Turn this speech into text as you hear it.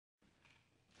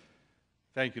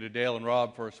Thank you to Dale and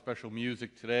Rob for special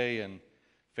music today, and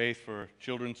Faith for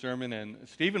children's sermon. And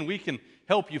Stephen, we can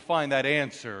help you find that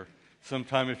answer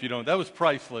sometime if you don't. That was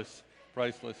priceless,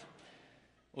 priceless.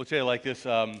 We'll tell you like this.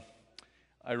 I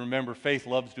remember Faith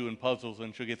loves doing puzzles,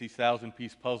 and she'll get these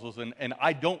 1,000-piece puzzles. And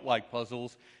I don't like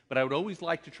puzzles, but I would always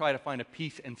like to try to find a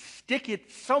piece and stick it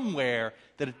somewhere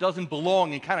that it doesn't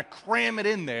belong and kind of cram it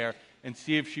in there and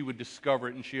see if she would discover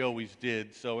it, and she always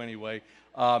did. So anyway,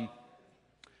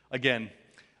 again,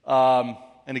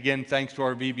 thanks to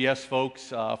our VBS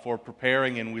folks for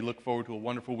preparing, and we look forward to a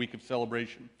wonderful week of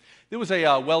celebration. There was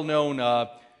a well-known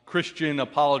Christian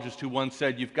apologist who once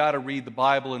said, you've got to read the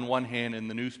Bible in one hand and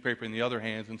the newspaper in the other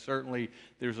hands, and certainly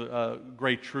there's a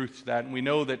great truth to that. And we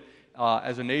know that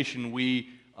as a nation we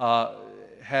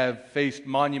have faced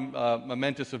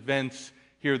momentous events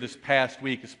here this past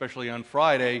week, especially on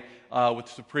Friday, with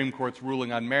the Supreme Court's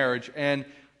ruling on marriage. And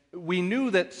we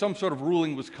knew that some sort of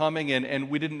ruling was coming, and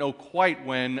we didn't know quite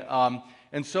when.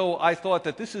 And so I thought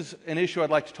that this is an issue I'd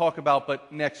like to talk about,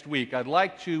 but next week. I'd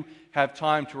like to have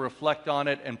time to reflect on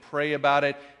it and pray about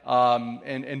it,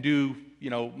 and do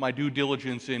my due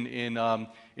diligence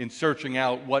in searching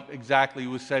out what exactly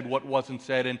was said, what wasn't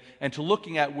said, and to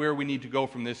looking at where we need to go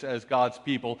from this as God's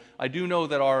people. I do know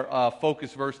that our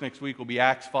focus verse next week will be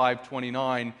Acts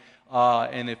 5:29.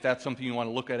 And if that's something you want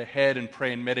to look at ahead and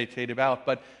pray and meditate about.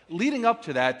 But leading up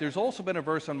to that, there's also been a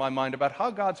verse on my mind about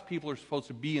how God's people are supposed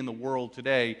to be in the world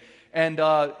today. And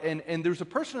there's a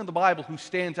person in the Bible who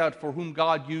stands out for whom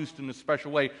God used in a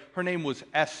special way. Her name was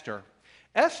Esther.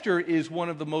 Esther is one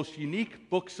of the most unique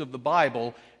books of the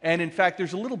Bible, and in fact,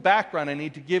 there's a little background I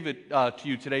need to give it to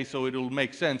you today so it'll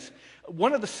make sense.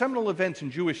 One of the seminal events in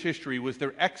Jewish history was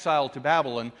their exile to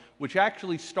Babylon, which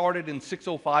actually started in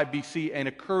 605 BC and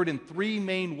occurred in three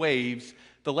main waves,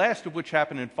 the last of which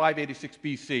happened in 586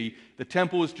 BC. The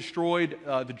temple was destroyed,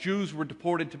 the Jews were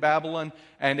deported to Babylon,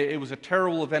 and it was a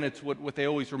terrible event. It's what they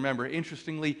always remember.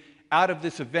 Interestingly, out of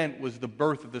this event was the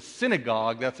birth of the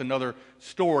synagogue. That's another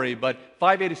story, but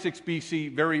 586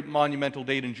 BC, very monumental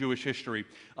date in Jewish history.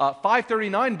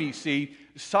 539 BC,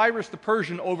 Cyrus the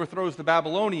Persian overthrows the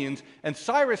Babylonians, and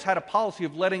Cyrus had a policy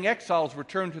of letting exiles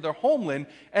return to their homeland,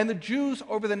 and the Jews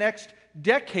over the next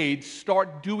decades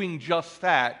start doing just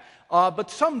that.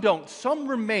 But some don't. Some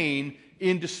remain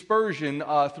in dispersion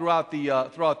throughout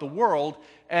the world.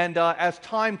 And as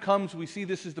time comes, we see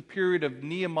this is the period of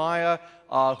Nehemiah,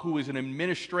 who is an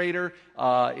administrator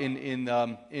in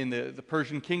the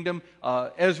Persian kingdom.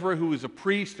 Ezra, who is a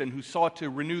priest and who sought to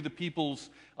renew the people's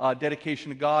dedication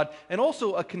to God. And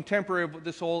also a contemporary of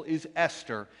this all is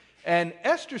Esther. And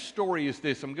Esther's story is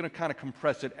this. I'm going to kind of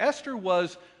compress it. Esther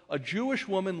was a Jewish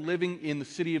woman living in the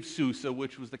city of Susa,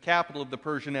 which was the capital of the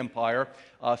Persian Empire,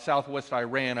 southwest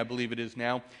Iran, I believe it is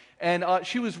now. And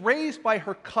she was raised by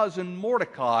her cousin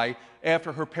Mordecai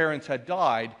after her parents had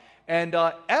died. And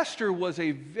Esther was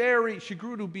she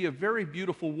grew to be a very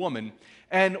beautiful woman.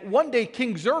 And one day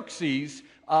King Xerxes,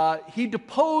 he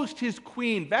deposed his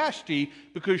queen Vashti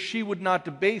because she would not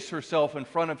debase herself in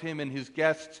front of him and his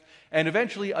guests. And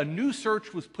eventually a new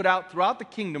search was put out throughout the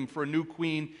kingdom for a new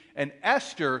queen, and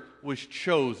Esther was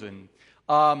chosen.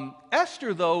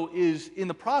 Esther, though, is in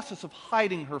the process of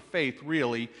hiding her faith,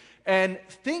 really, and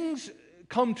things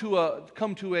come to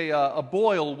a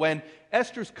boil when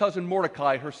Esther's cousin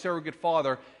Mordecai, her surrogate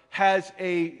father, has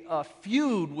a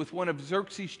feud with one of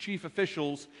Xerxes' chief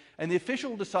officials, and the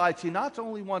official decides he not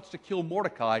only wants to kill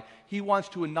Mordecai, he wants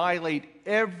to annihilate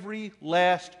every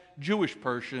last Jewish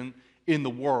person in the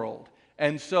world.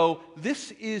 And so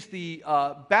this is the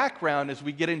background as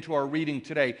we get into our reading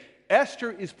today.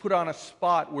 Esther is put on a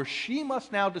spot where she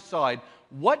must now decide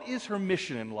what is her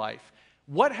mission in life.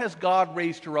 What has God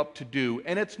raised her up to do?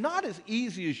 And it's not as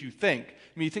easy as you think.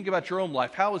 I mean, you think about your own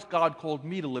life. How has God called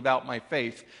me to live out my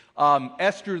faith?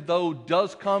 Esther, though,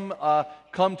 does come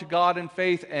to God in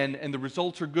faith, and the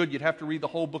results are good. You'd have to read the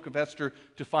whole book of Esther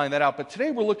to find that out. But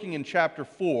today we're looking in chapter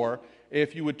 4.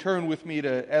 If you would turn with me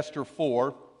to Esther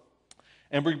 4,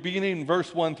 and we're beginning in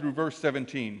verse 1 through verse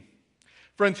 17.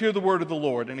 Friends, hear the word of the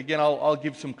Lord. And again, I'll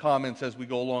give some comments as we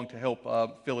go along to help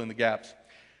fill in the gaps.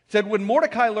 It said, when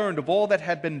Mordecai learned of all that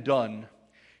had been done,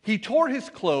 he tore his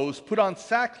clothes, put on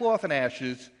sackcloth and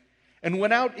ashes, and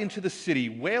went out into the city,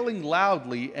 wailing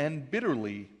loudly and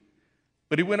bitterly.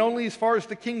 But he went only as far as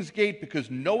the king's gate, because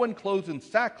no one clothed in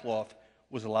sackcloth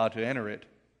was allowed to enter it.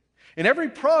 In every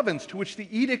province to which the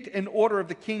edict and order of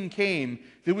the king came,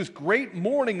 there was great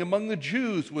mourning among the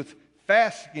Jews, with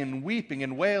fasting and weeping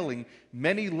and wailing.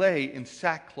 Many lay in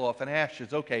sackcloth and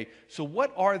ashes. Okay, so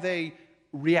what are they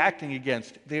reacting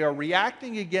against? They are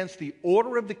reacting against the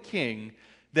order of the king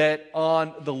that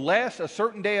on a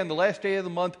certain day, on the last day of the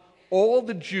month, all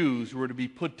the Jews were to be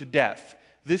put to death.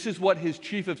 This is what his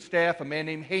chief of staff, a man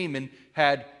named Haman,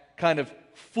 had kind of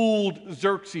fooled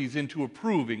Xerxes into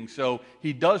approving. So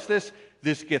he does this.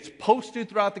 This gets posted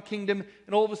throughout the kingdom,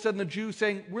 and all of a sudden the Jews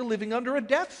saying, we're living under a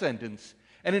death sentence.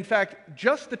 And in fact,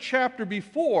 just the chapter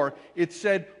before, it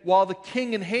said, while the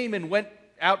king and Haman went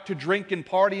out to drink and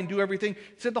party and do everything,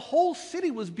 it said the whole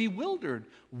city was bewildered.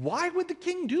 Why would the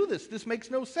king do this? This makes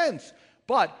no sense.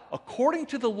 But according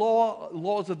to the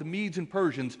laws of the Medes and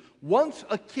Persians, once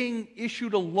a king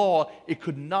issued a law, it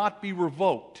could not be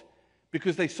revoked,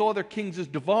 because they saw their kings as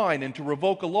divine, and to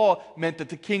revoke a law meant that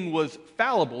the king was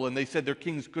fallible, and they said their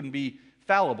kings couldn't be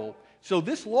fallible. So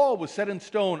this law was set in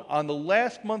stone on the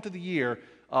last month of the year.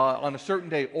 On a certain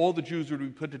day, all the Jews were to be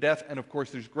put to death, and of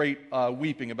course there's great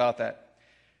weeping about that.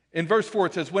 In verse 4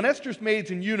 it says, when Esther's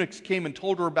maids and eunuchs came and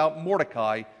told her about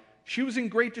Mordecai, she was in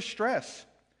great distress.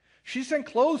 She sent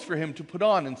clothes for him to put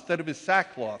on instead of his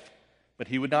sackcloth, but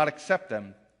he would not accept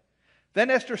them. Then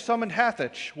Esther summoned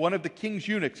Hathach, one of the king's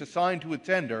eunuchs assigned to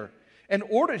attend her, and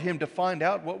ordered him to find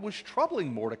out what was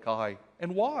troubling Mordecai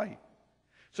and why.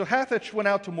 So Hathach went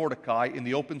out to Mordecai in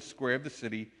the open square of the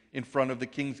city in front of the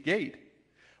king's gate.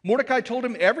 Mordecai told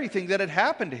him everything that had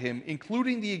happened to him,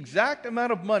 including the exact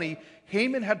amount of money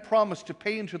Haman had promised to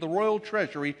pay into the royal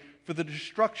treasury for the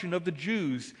destruction of the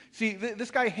Jews. See, this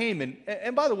guy Haman,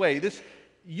 and by the way,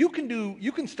 you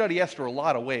can study Esther a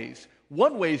lot of ways.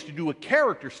 One way is to do a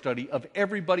character study of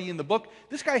everybody in the book.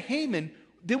 This guy Haman,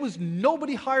 there was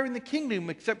nobody higher in the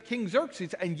kingdom except King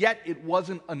Xerxes, and yet it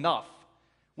wasn't enough,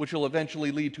 which will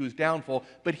eventually lead to his downfall.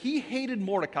 But he hated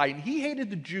Mordecai, and he hated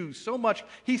the Jews so much,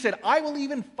 he said, I will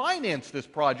even finance this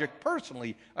project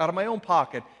personally out of my own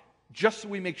pocket, just so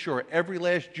we make sure every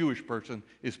last Jewish person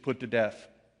is put to death.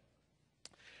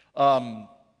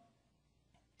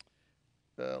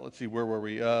 Let's see, where were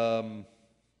we?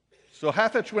 So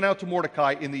Hathach went out to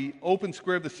Mordecai in the open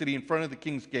square of the city in front of the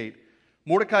king's gate.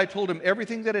 Mordecai told him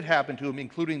everything that had happened to him,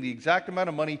 including the exact amount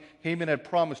of money Haman had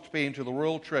promised to pay into the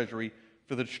royal treasury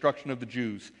for the destruction of the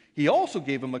Jews. He also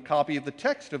gave him a copy of the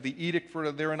text of the edict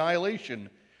for their annihilation,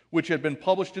 which had been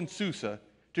published in Susa,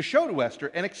 to show to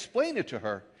Esther and explain it to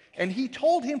her. And he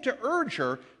told him to urge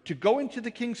her to go into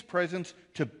the king's presence,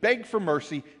 to beg for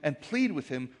mercy, and plead with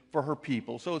him for her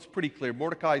people. So it's pretty clear.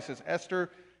 Mordecai says,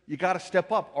 Esther, you got to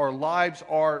step up. Our lives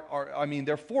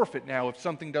they're forfeit now if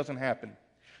something doesn't happen.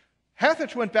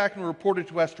 Hathach went back and reported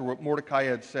to Esther what Mordecai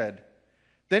had said.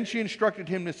 Then she instructed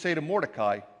him to say to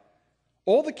Mordecai,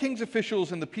 all the king's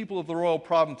officials and the people of the royal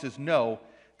provinces know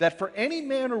that for any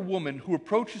man or woman who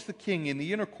approaches the king in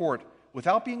the inner court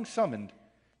without being summoned,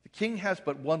 the king has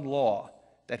but one law,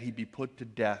 that he be put to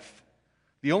death.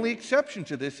 The only exception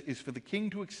to this is for the king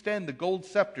to extend the gold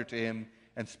scepter to him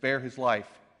and spare his life.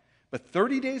 But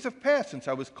 30 days have passed since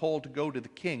I was called to go to the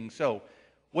king. So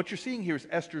what you're seeing here is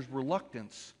Esther's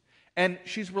reluctance. And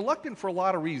she's reluctant for a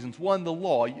lot of reasons. One, the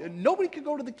law. Nobody could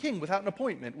go to the king without an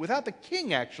appointment, without the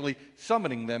king actually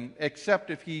summoning them, except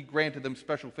if he granted them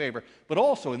special favor. But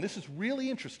also, and this is really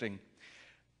interesting,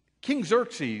 King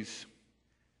Xerxes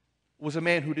was a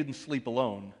man who didn't sleep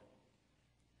alone,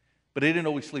 but he didn't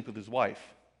always sleep with his wife.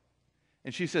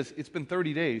 And she says, it's been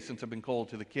 30 days since I've been called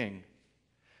to the king.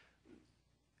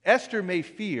 Esther may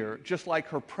fear, just like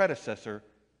her predecessor,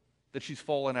 that she's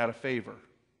fallen out of favor,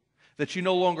 that she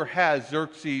no longer has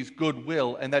Xerxes'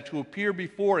 goodwill, and that to appear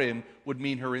before him would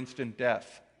mean her instant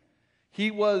death. He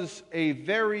was a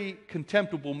very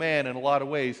contemptible man in a lot of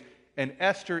ways, and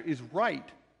Esther is right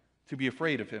to be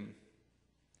afraid of him.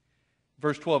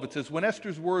 Verse 12, it says, when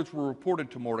Esther's words were reported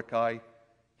to Mordecai,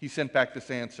 he sent back this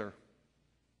answer.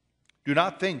 Do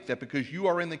not think that because you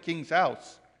are in the king's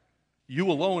house, you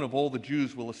alone of all the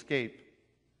Jews will escape.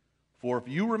 For if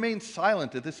you remain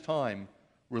silent at this time,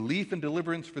 relief and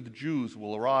deliverance for the Jews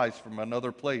will arise from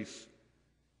another place,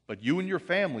 but you and your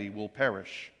family will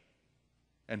perish.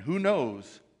 And who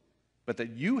knows but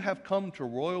that you have come to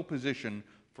royal position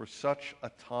for such a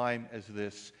time as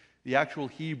this. The actual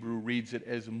Hebrew reads it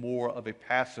as more of a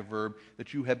passive verb,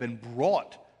 that you have been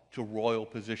brought to royal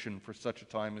position for such a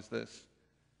time as this.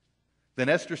 Then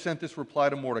Esther sent this reply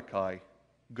to Mordecai,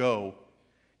 go,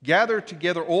 gather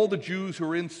together all the Jews who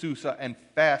are in Susa and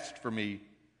fast for me.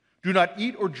 Do not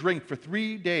eat or drink for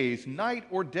 3 days, night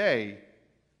or day.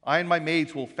 I and my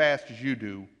maids will fast as you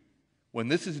do. When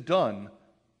this is done,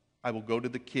 I will go to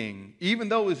the king, even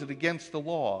though it is against the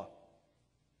law.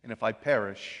 And if I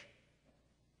perish,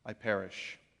 I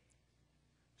perish.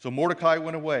 So Mordecai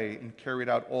went away and carried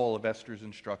out all of Esther's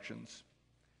instructions.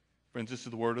 Friends, this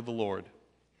is the word of the Lord.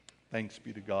 Thanks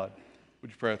be to God.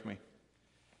 Would you pray with me?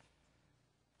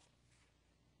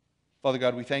 Father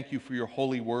God, we thank you for your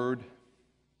holy word,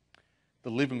 the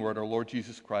living word, our Lord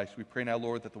Jesus Christ. We pray now,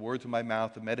 Lord, that the words of my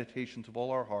mouth, the meditations of all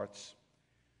our hearts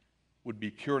would be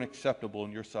pure and acceptable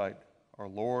in your sight, our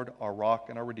Lord, our rock,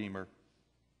 and our Redeemer.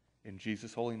 In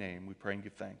Jesus' holy name, we pray and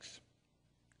give thanks.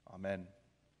 Amen.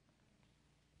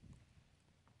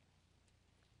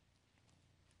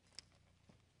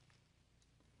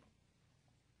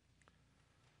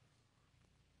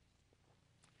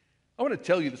 I want to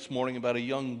tell you this morning about a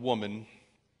young woman.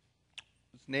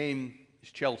 His name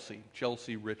is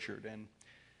Chelsea Richard. And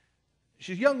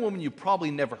she's a young woman you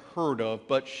probably never heard of,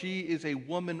 but she is a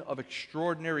woman of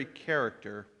extraordinary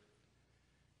character.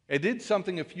 And did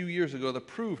something a few years ago that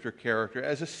proved her character.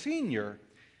 As a senior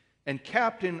and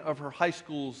captain of her high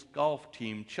school's golf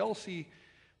team, Chelsea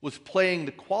was playing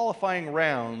the qualifying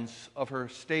rounds of her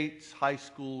state's high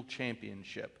school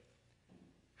championship.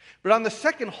 But on the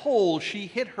second hole, she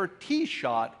hit her tee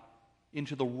shot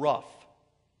into the rough.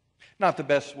 Not the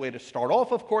best way to start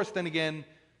off, of course. Then again,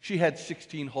 she had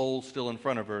 16 holes still in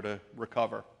front of her to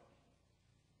recover.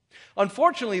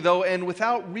 Unfortunately, though, and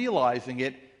without realizing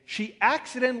it, she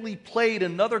accidentally played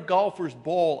another golfer's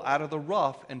ball out of the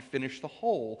rough and finished the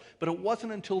hole. But it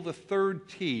wasn't until the third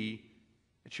tee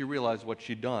that she realized what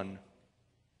she'd done.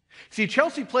 See,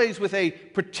 Chelsea plays with a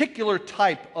particular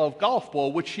type of golf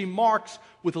ball, which she marks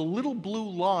with a little blue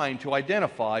line to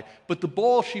identify, but the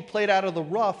ball she played out of the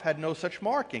rough had no such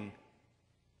marking.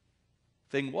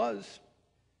 Thing was,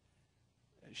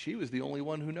 she was the only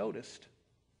one who noticed.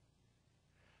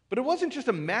 But it wasn't just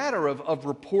a matter of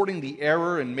reporting the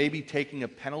error and maybe taking a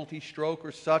penalty stroke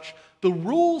or such. The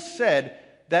rules said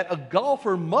that a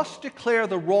golfer must declare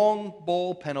the wrong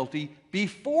ball penalty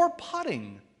before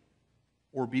putting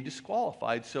or be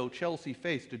disqualified, so Chelsea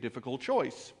faced a difficult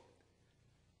choice.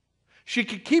 She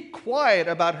could keep quiet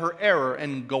about her error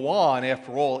and go on.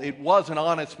 After all, it was an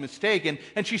honest mistake,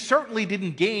 and she certainly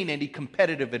didn't gain any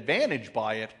competitive advantage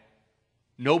by it.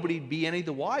 Nobody'd be any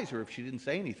the wiser if she didn't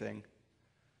say anything.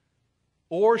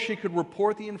 Or she could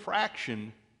report the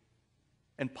infraction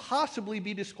and possibly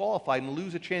be disqualified and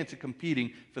lose a chance of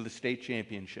competing for the state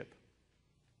championship.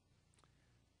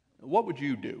 What would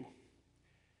you do?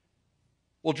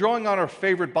 Well, drawing on our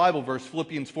favorite Bible verse,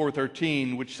 Philippians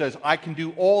 4:13, which says, "I can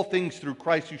do all things through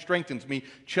Christ who strengthens me,"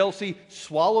 Chelsea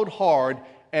swallowed hard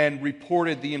and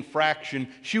reported the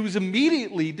infraction. She was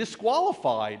immediately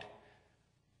disqualified,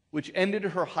 which ended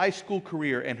her high school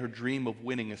career and her dream of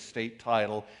winning a state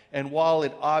title. And while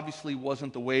it obviously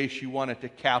wasn't the way she wanted to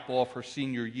cap off her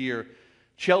senior year,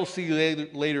 Chelsea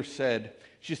later said,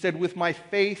 "With my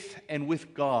faith and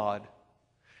with God,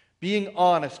 being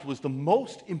honest was the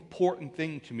most important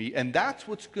thing to me, and that's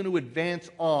what's going to advance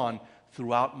on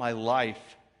throughout my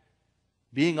life.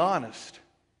 Being honest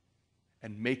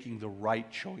and making the right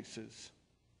choices."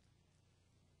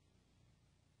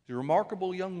 She's a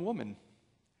remarkable young woman,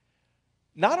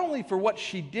 not only for what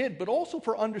she did, but also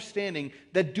for understanding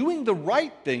that doing the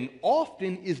right thing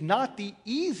often is not the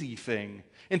easy thing.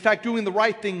 In fact, doing the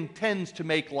right thing tends to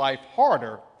make life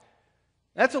harder.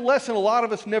 That's a lesson a lot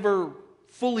of us never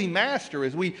fully master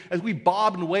as we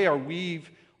bob and weave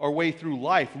our way through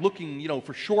life, looking,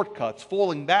 for shortcuts,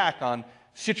 falling back on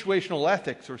situational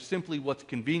ethics or simply what's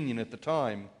convenient at the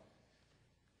time.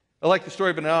 I like the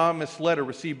story of an anonymous letter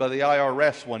received by the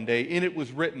IRS one day. In it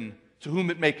was written, "To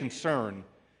whom it may concern."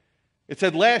 It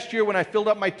said, "Last year when I filled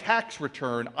out my tax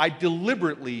return, I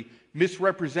deliberately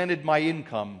misrepresented my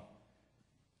income.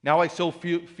 Now I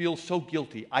feel so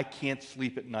guilty I can't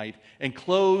sleep at night."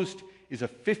 Enclosed is a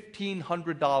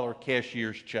 $1,500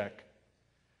 cashier's check.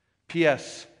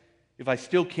 P.S. If I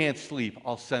still can't sleep,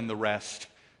 I'll send the rest.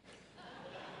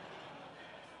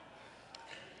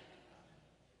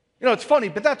 It's funny,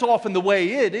 but that's often the way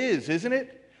it is, isn't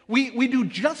it? We do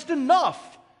just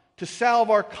enough to salve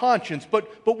our conscience,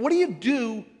 but what do you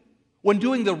do when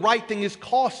doing the right thing is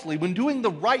costly, when doing the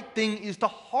right thing is the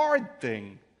hard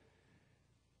thing?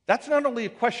 That's not only a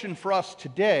question for us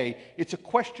today, it's a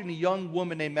question a young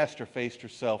woman named Esther faced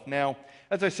herself. Now,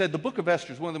 as I said, the book of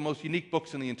Esther is one of the most unique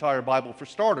books in the entire Bible. For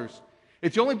starters,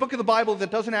 it's the only book of the Bible that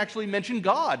doesn't actually mention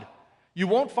God. You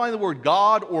won't find the word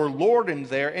God or Lord in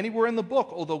there anywhere in the book,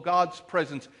 although God's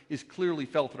presence is clearly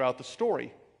felt throughout the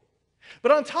story.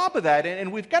 But on top of that,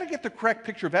 and we've got to get the correct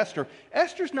picture of Esther,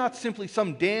 Esther's not simply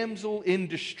some damsel in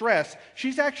distress.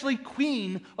 She's actually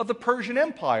queen of the Persian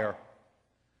Empire.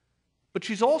 But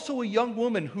she's also a young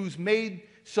woman who's made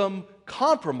some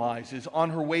compromises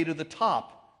on her way to the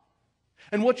top.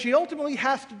 And what she ultimately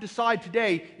has to decide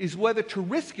today is whether to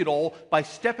risk it all by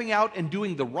stepping out and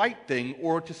doing the right thing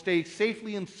or to stay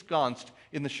safely ensconced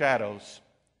in the shadows.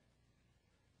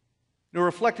 Now,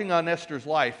 reflecting on Esther's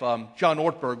life, John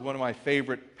Ortberg, one of my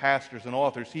favorite pastors and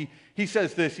authors, he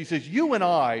says this. He says, you and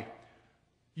I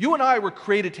were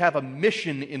created to have a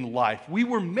mission in life. We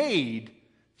were made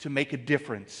to make a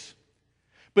difference.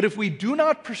 But if we do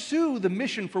not pursue the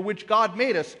mission for which God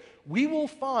made us, we will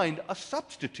find a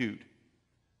substitute.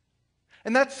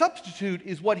 And that substitute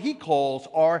is what he calls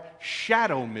our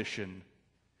shadow mission.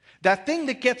 That thing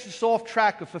that gets us off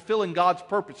track of fulfilling God's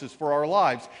purposes for our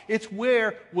lives. It's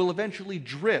where we'll eventually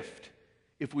drift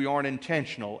if we aren't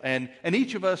intentional. And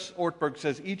each of us, Ortberg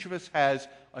says, each of us has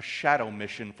a shadow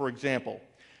mission. For example,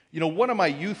 one of my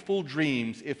youthful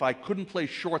dreams, if I couldn't play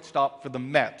shortstop for the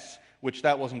Mets, which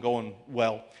that wasn't going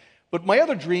well, but my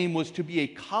other dream was to be a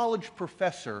college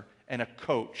professor and a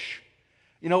coach.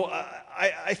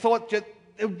 I thought that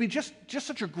it would be just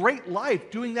such a great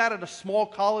life doing that at a small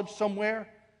college somewhere.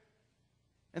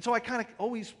 And so I kind of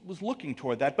always was looking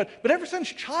toward that. But ever since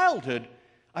childhood,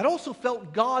 I'd also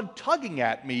felt God tugging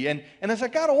at me. And as I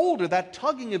got older, that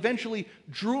tugging eventually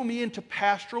drew me into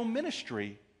pastoral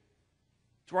ministry.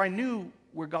 It's where I knew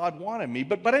where God wanted me.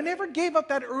 But I never gave up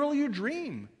that earlier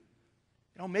dream.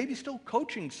 Maybe still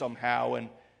coaching somehow. And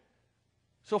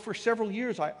so for several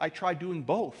years, I tried doing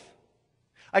both.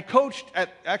 I coached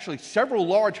at actually several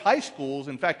large high schools,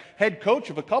 in fact, head coach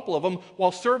of a couple of them,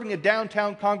 while serving a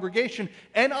downtown congregation,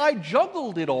 and I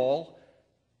juggled it all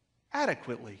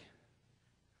adequately.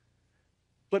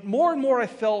 But more and more I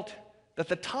felt that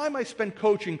the time I spent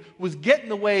coaching was getting in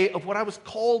the way of what I was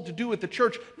called to do at the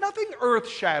church. Nothing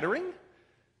earth-shattering,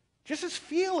 just this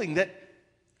feeling that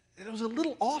it was a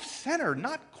little off-center,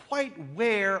 not quite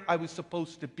where I was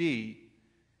supposed to be.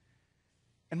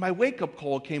 And my wake-up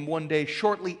call came one day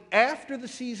shortly after the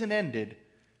season ended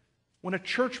when a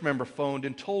church member phoned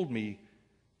and told me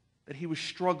that he was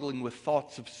struggling with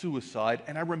thoughts of suicide.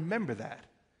 And I remember that.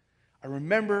 I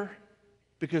remember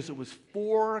because it was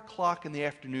 4 o'clock in the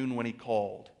afternoon when he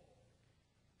called.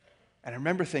 And I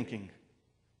remember thinking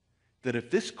that if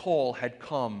this call had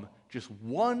come just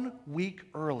 1 week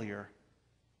earlier,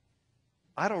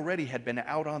 I'd already had been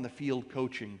out on the field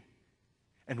coaching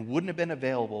and wouldn't have been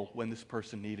available when this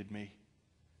person needed me.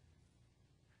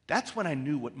 That's when I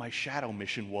knew what my shadow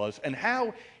mission was and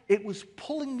how it was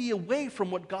pulling me away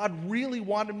from what God really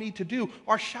wanted me to do.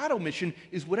 Our shadow mission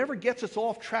is whatever gets us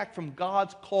off track from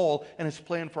God's call and His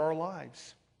plan for our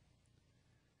lives.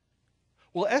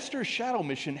 Well, Esther's shadow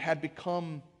mission had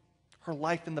become her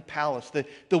life in the palace,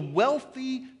 the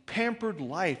wealthy, pampered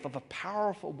life of a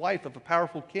powerful wife of a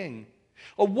powerful king.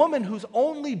 A woman whose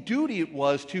only duty it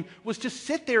was to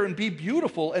sit there and be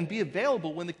beautiful and be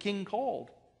available when the king called.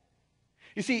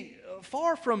 You see,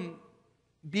 far from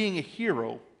being a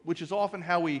hero, which is often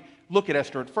how we look at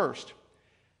Esther at first,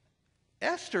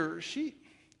 Esther, she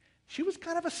was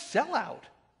kind of a sellout,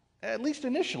 at least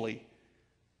initially.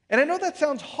 And I know that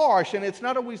sounds harsh, and it's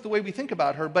not always the way we think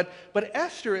about her, but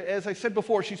Esther, as I said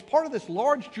before, she's part of this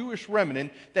large Jewish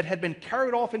remnant that had been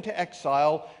carried off into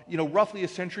exile, roughly a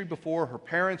century before. Her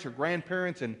parents, her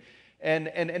grandparents, and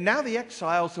now the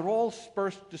exiles are all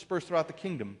dispersed throughout the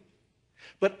kingdom.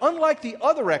 But unlike the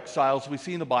other exiles we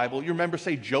see in the Bible, you remember,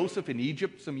 say, Joseph in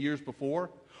Egypt some years before,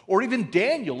 or even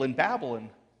Daniel in Babylon.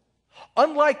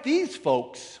 Unlike these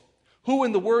folks, who,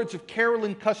 in the words of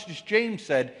Carolyn Custis James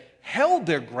said, held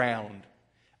their ground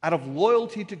out of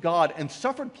loyalty to God and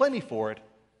suffered plenty for it.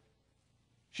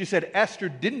 She said Esther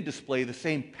didn't display the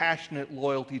same passionate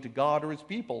loyalty to God or His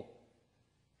people.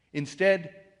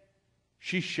 Instead,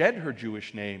 she shed her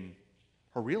Jewish name.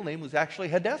 Her real name was actually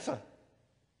Hadassah.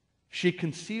 She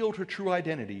concealed her true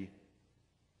identity,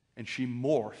 and she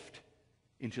morphed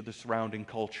into the surrounding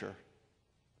culture.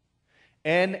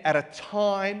 And at a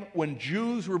time when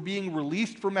Jews were being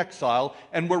released from exile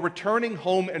and were returning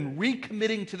home and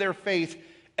recommitting to their faith,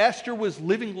 Esther was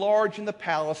living large in the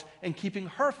palace and keeping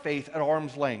her faith at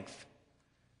arm's length.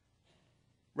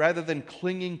 Rather than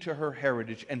clinging to her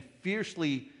heritage and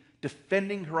fiercely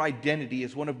defending her identity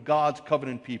as one of God's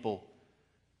covenant people,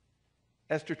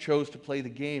 Esther chose to play the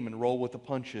game and roll with the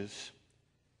punches.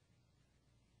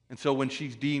 And so when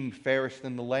she's deemed fairest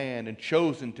in the land and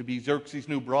chosen to be Xerxes'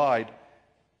 new bride,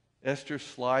 Esther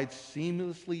slides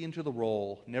seamlessly into the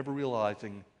role, never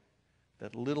realizing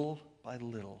that little by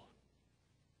little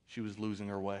she was losing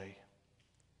her way.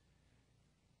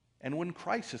 And when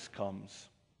crisis comes,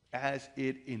 as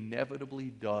it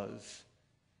inevitably does,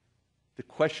 the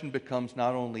question becomes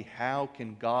not only how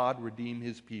can God redeem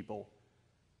His people,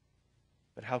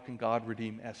 but how can God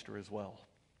redeem Esther as well?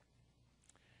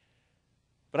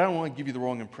 But I don't want to give you the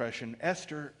wrong impression.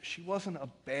 Esther, she wasn't a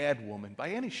bad woman by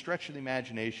any stretch of the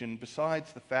imagination,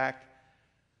 besides the fact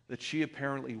that she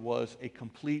apparently was a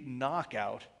complete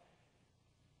knockout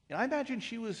And I imagine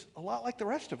she was a lot like the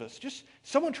rest of us, just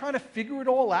someone trying to figure it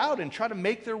all out and try to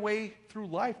make their way through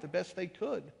life the best they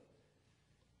could.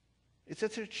 It's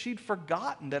as if she'd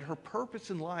forgotten that her purpose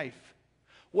in life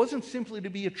wasn't simply to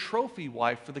be a trophy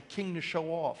wife for the king to show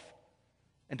off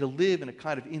and to live in a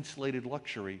kind of insulated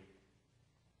luxury,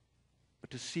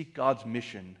 but to seek God's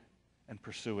mission and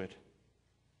pursue it.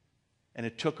 And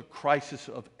it took a crisis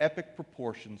of epic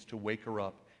proportions to wake her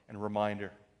up and remind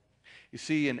her. You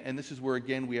see, and this is where,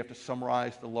 again, we have to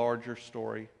summarize the larger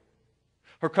story.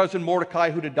 Her cousin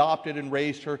Mordecai, who'd adopted and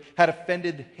raised her, had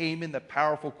offended Haman, the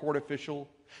powerful court official,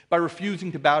 by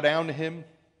refusing to bow down to him.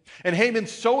 And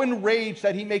Haman's so enraged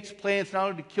that he makes plans not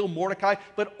only to kill Mordecai,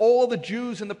 but all the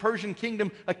Jews in the Persian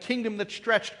kingdom, a kingdom that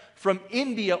stretched from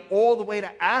India all the way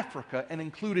to Africa and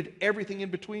included everything in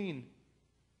between.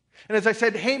 And as I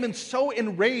said, Haman's so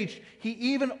enraged, he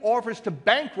even offers to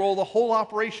bankroll the whole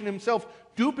operation himself,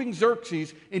 duping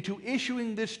Xerxes into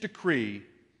issuing this decree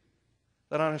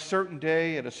that on a certain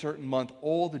day at a certain month,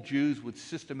 all the Jews would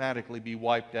systematically be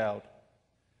wiped out.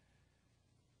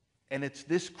 And it's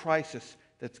this crisis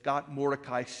that's got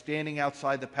Mordecai standing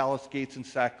outside the palace gates in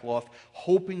sackcloth,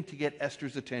 hoping to get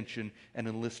Esther's attention and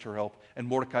enlist her help. And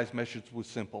Mordecai's message was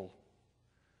simple: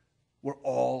 we're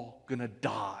all going to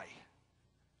die.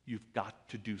 You've got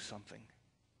to do something.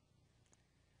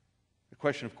 The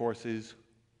question, of course, is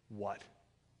what?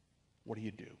 What do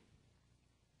you do?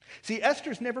 See,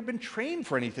 Esther's never been trained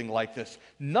for anything like this.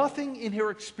 Nothing in her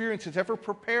experience has ever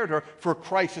prepared her for a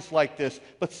crisis like this.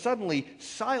 But suddenly,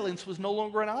 silence was no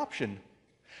longer an option.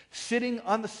 Sitting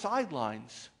on the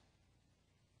sidelines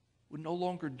would no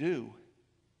longer do.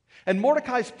 And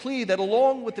Mordecai's plea that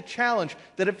along with the challenge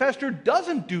that if Esther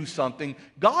doesn't do something,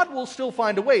 God will still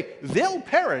find a way. They'll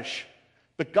perish,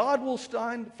 but God will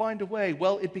find a way.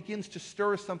 Well, it begins to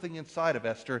stir something inside of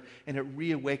Esther, and it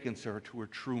reawakens her to her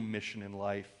true mission in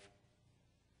life.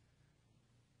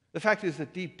 The fact is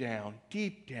that deep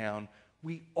down,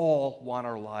 we all want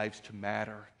our lives to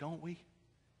matter, don't we?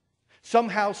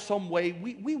 Somehow, some way,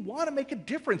 we want to make a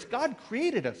difference. God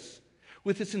created us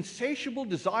with this insatiable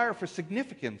desire for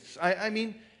significance. I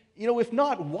mean, if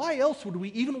not, why else would we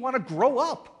even want to grow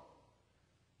up?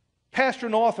 Pastor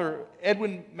and author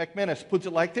Edwin McManus puts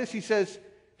it like this. He says,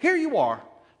 here you are,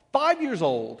 5 years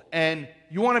old, and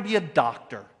you want to be a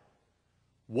doctor.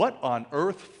 What on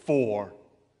earth for?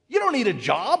 You don't need a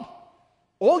job.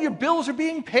 All your bills are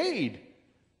being paid.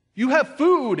 You have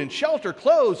food and shelter,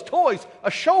 clothes, toys,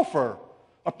 a chauffeur,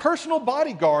 a personal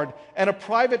bodyguard, and a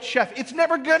private chef. It's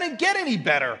never going to get any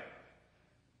better.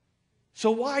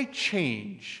 So why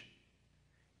change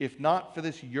if not for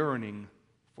this yearning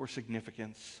for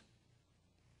significance?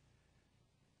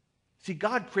 See,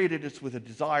 God created us with a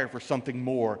desire for something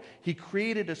more. He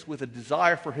created us with a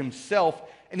desire for Himself,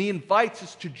 and He invites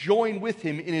us to join with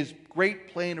Him in His great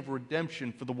plan of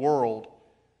redemption for the world.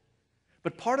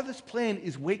 But part of this plan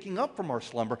is waking up from our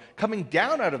slumber, coming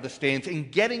down out of the stands,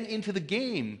 and getting into the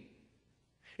game.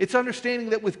 It's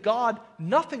understanding that with God,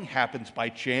 nothing happens by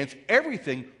chance.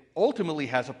 Everything ultimately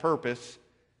has a purpose.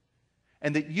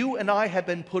 And that you and I have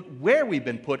been put where we've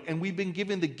been put, and we've been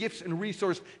given the gifts and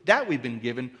resources that we've been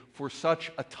given for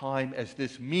such a time as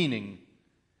this. Meaning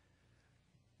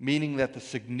that the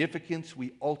significance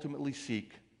we ultimately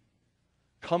seek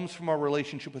comes from our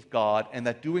relationship with God, and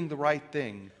that doing the right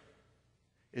thing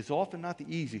is often not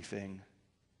the easy thing,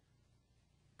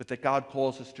 but that God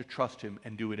calls us to trust Him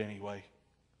and do it anyway.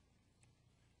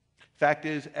 Fact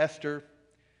is, Esther,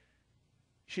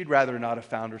 she'd rather not have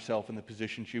found herself in the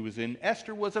position she was in.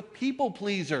 Esther was a people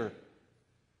pleaser.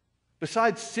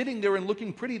 Besides sitting there and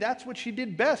looking pretty, that's what she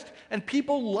did best. And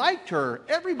people liked her.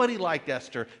 Everybody liked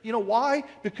Esther. You know why?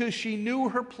 Because she knew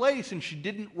her place and she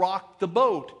didn't rock the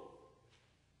boat.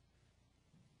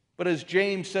 But as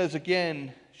James says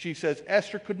again, she says,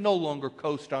 Esther could no longer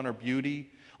coast on her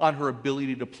beauty, on her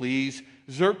ability to please.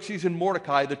 Xerxes and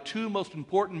Mordecai, the two most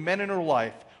important men in her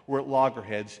life, were at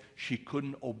loggerheads. She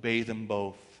couldn't obey them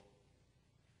both.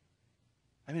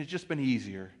 I mean, it's just been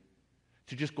easier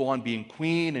to just go on being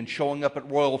queen and showing up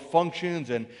at royal functions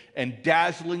and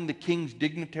dazzling the king's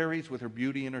dignitaries with her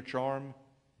beauty and her charm.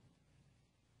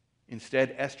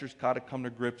 Instead, Esther's got to come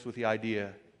to grips with the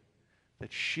idea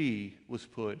that she was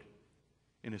put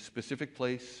in a specific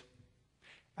place,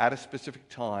 at a specific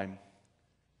time,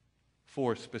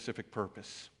 for a specific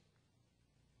purpose,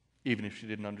 even if she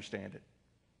didn't understand it.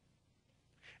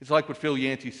 It's like what Phil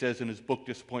Yancey says in his book,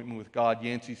 Disappointment with God.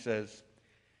 Yancey says,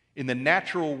 in the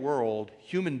natural world,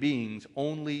 human beings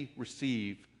only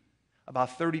receive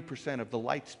about 30% of the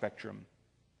light spectrum.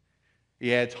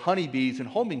 He adds, honeybees and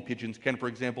homing pigeons can, for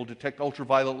example, detect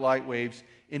ultraviolet light waves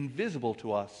invisible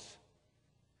to us.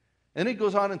 And then he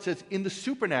goes on and says, in the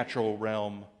supernatural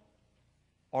realm,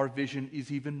 our vision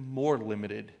is even more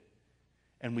limited,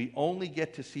 and we only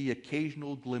get to see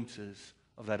occasional glimpses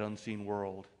of that unseen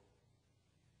world.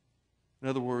 In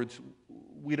other words,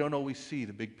 we don't always see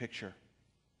the big picture.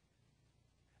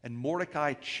 And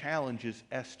Mordecai challenges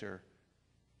Esther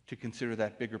to consider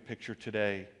that bigger picture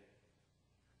today,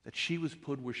 that she was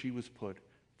put where she was put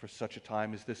for such a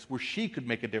time as this, where she could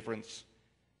make a difference,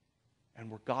 and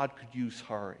where God could use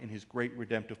her in his great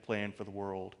redemptive plan for the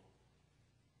world.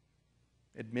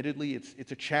 Admittedly,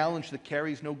 it's a challenge that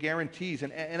carries no guarantees,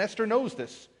 and Esther knows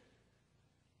this.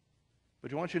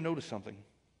 But I want you to notice something.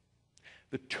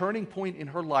 The turning point in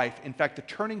her life, in fact, the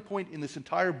turning point in this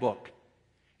entire book,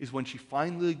 is when she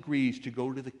finally agrees to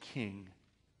go to the king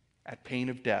at pain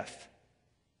of death.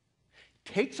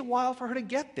 It takes a while for her to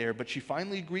get there, but she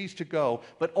finally agrees to go,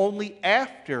 but only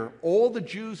after all the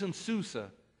Jews in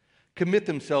Susa commit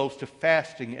themselves to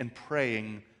fasting and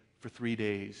praying for 3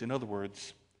 days. In other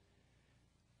words,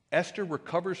 Esther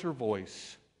recovers her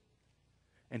voice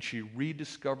and she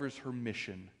rediscovers her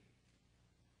mission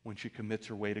when she commits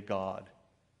her way to God.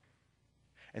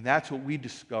 And that's what we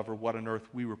discover what on earth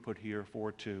we were put here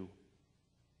for too,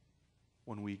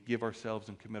 when we give ourselves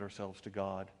and commit ourselves to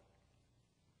God.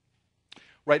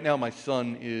 Right now my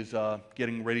son is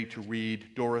getting ready to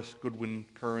read Doris Goodwin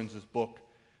Kearns' book,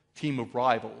 Team of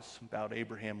Rivals, about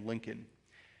Abraham Lincoln.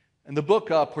 And the book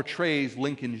portrays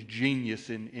Lincoln's genius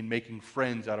in making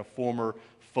friends out of former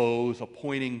foes,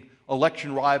 appointing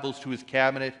election rivals to his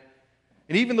cabinet,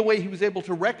 and even the way he was able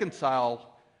to reconcile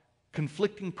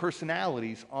conflicting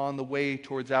personalities on the way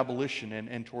towards abolition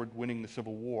and toward winning the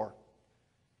Civil War.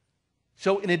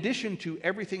 So in addition to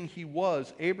everything he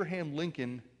was, Abraham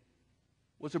Lincoln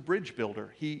was a bridge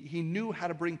builder. He knew how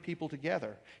to bring people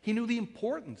together. He knew the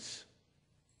importance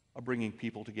of bringing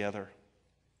people together.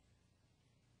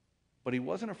 But he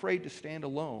wasn't afraid to stand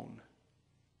alone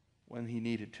when he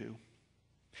needed to.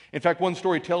 In fact, one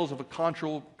story tells of a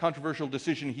controversial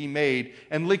decision he made,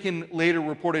 and Lincoln later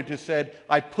reported to said,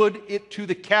 I put it to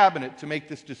the cabinet to make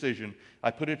this decision.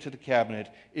 I put it to the cabinet.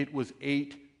 It was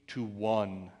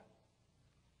 8-1.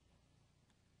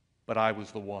 But I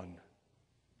was the one.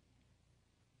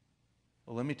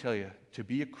 Well, let me tell you, to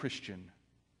be a Christian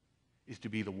is to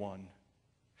be the one.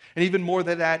 And even more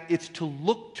than that, it's to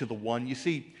look to the one. You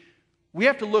see, we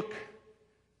have to look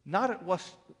not at what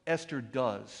Esther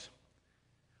does.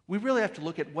 We really have to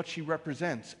look at what she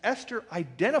represents. Esther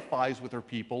identifies with her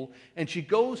people, and she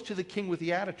goes to the king with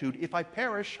the attitude, if I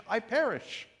perish, I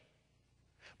perish.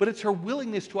 But it's her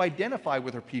willingness to identify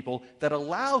with her people that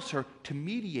allows her to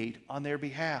mediate on their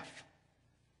behalf.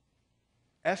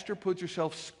 Esther puts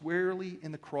herself squarely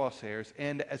in the crosshairs,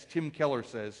 and as Tim Keller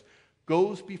says,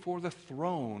 goes before the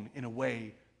throne in a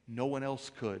way no one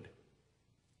else could.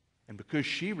 And because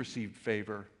she received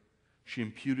favor, she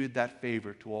imputed that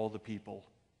favor to all the people,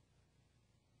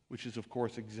 which is, of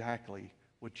course, exactly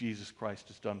what Jesus Christ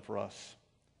has done for us.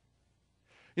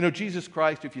 You know, Jesus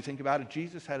Christ, if you think about it,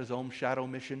 Jesus had his own shadow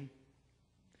mission.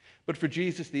 But for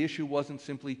Jesus, the issue wasn't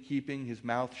simply keeping his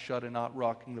mouth shut and not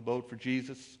rocking the boat. For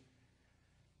Jesus'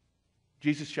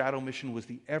 shadow mission was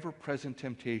the ever-present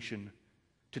temptation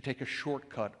to take a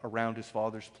shortcut around his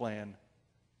Father's plan,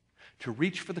 to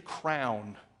reach for the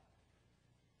crown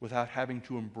without having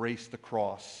to embrace the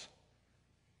cross.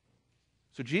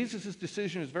 So Jesus'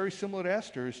 decision is very similar to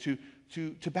Esther's,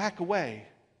 to back away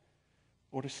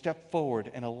or to step forward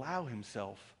and allow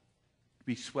himself to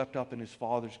be swept up in his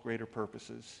Father's greater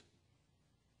purposes.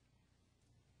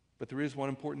 But there is one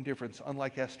important difference.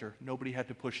 Unlike Esther, nobody had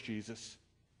to push Jesus.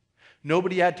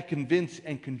 Nobody had to convince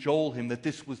and cajole him that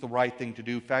this was the right thing to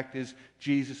do. Fact is,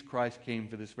 Jesus Christ came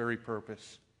for this very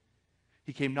purpose.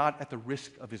 He came not at the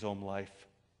risk of his own life,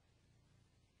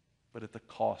 but at the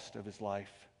cost of his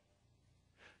life,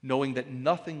 knowing that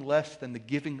nothing less than the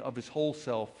giving of his whole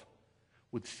self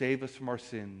would save us from our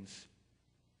sins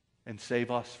and save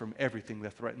us from everything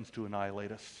that threatens to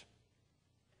annihilate us.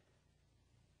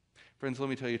 Friends, let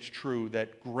me tell you, it's true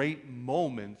that great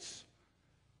moments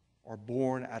are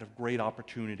born out of great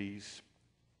opportunities.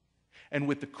 And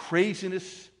with the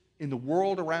craziness in the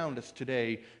world around us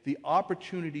today, the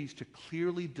opportunities to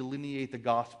clearly delineate the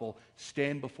gospel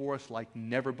stand before us like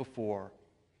never before.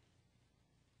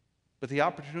 But the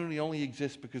opportunity only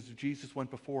exists because Jesus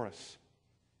went before us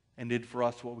and did for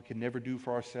us what we could never do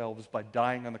for ourselves by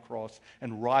dying on the cross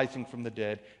and rising from the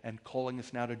dead and calling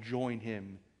us now to join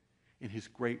him in his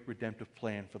great redemptive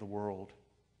plan for the world.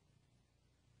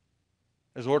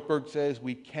 As Ortberg says,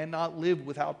 we cannot live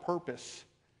without purpose,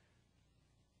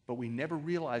 but we never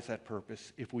realize that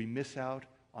purpose if we miss out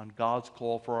on God's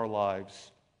call for our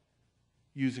lives.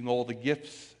 using all the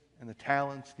gifts and the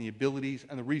talents and the abilities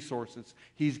and the resources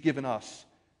He's given us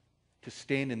to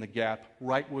stand in the gap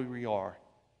right where we are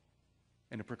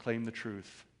and to proclaim the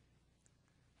truth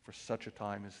for such a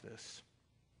time as this.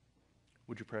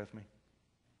 Would you pray with me?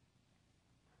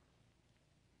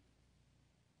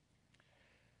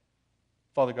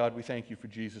 Father God, we thank you for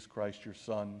Jesus Christ, your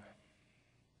Son.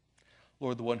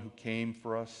 Lord, the one who came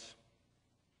for us,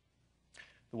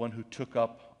 the one who took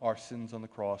up our sins on the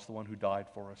cross, the one who died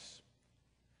for us,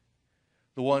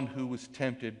 the one who was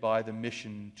tempted by the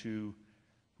mission to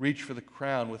reach for the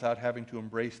crown without having to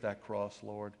embrace that cross,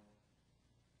 Lord,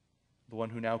 the one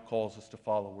who now calls us to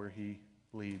follow where he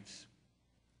leads.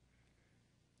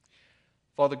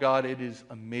 Father God, it is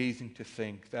amazing to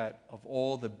think that of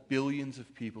all the billions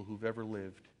of people who've ever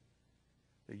lived,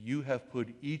 that you have put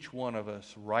each one of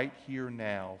us right here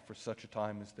now for such a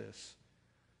time as this.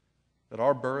 That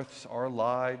our births, our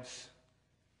lives,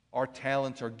 our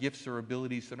talents, our gifts, our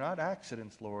abilities, they're not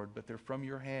accidents, Lord, but they're from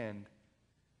your hand.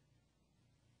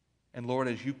 And Lord,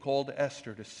 as you called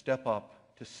Esther to step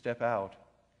up, to step out,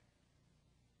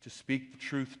 to speak the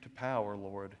truth to power,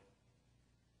 Lord,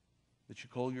 that you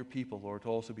call your people, Lord, to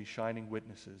also be shining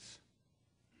witnesses.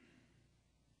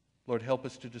 Lord, help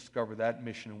us to discover that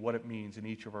mission and what it means in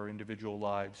each of our individual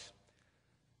lives.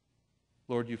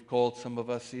 Lord, you've called some of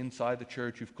us inside the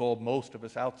church. You've called most of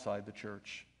us outside the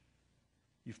church.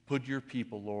 You've put your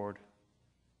people, Lord,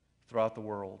 throughout the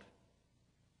world.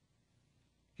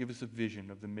 Give us a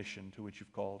vision of the mission to which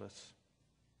you've called us.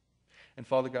 And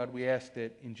Father God, we ask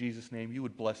that in Jesus' name you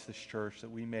would bless this church,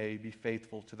 that we may be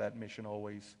faithful to that mission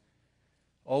always.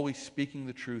 Always speaking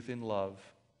the truth in love,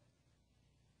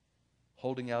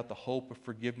 holding out the hope of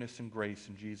forgiveness and grace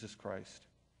in Jesus Christ.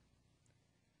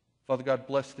 Father God,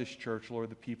 bless this church, Lord,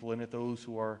 the people in it, those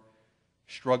who are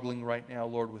struggling right now,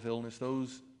 Lord, with illness,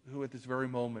 those who at this very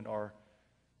moment are,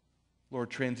 Lord,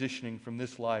 transitioning from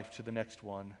this life to the next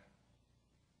one.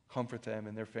 Comfort them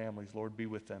and their families, Lord, be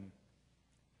with them.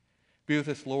 Be with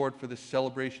us, Lord, for this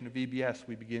celebration of VBS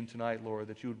we begin tonight, Lord,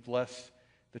 that you would bless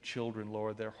the children,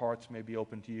 Lord, their hearts may be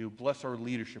open to you. Bless our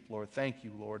leadership, Lord. Thank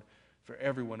you, Lord, for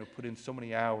everyone who put in so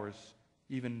many hours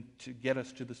even to get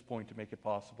us to this point to make it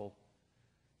possible.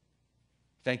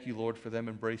 Thank you, Lord, for them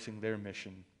embracing their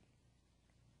mission.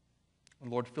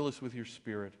 And Lord, fill us with your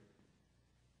Spirit,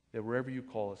 that wherever you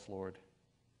call us, Lord,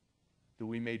 that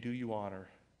we may do you honor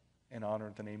and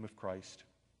honor the name of Christ.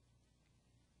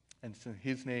 And it's in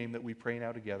his name that we pray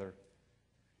now together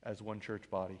as one church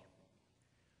body.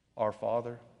 Our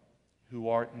Father, who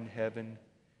art in heaven,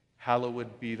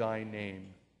 hallowed be thy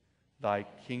name. Thy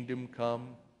kingdom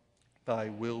come, thy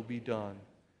will be done,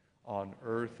 on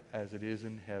earth as it is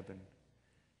in heaven.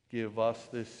 Give us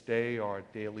this day our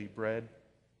daily bread,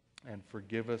 and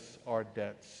forgive us our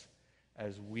debts,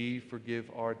 as we forgive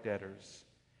our debtors.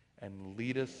 And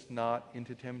lead us not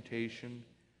into temptation,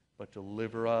 but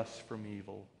deliver us from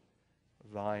evil.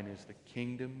 Thine is the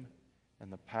kingdom,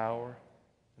 and the power,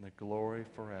 and the glory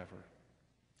forever.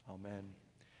 Amen.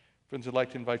 Friends, I'd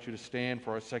like to invite you to stand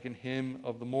for our second hymn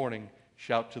of the morning,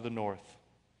 Shout to the North.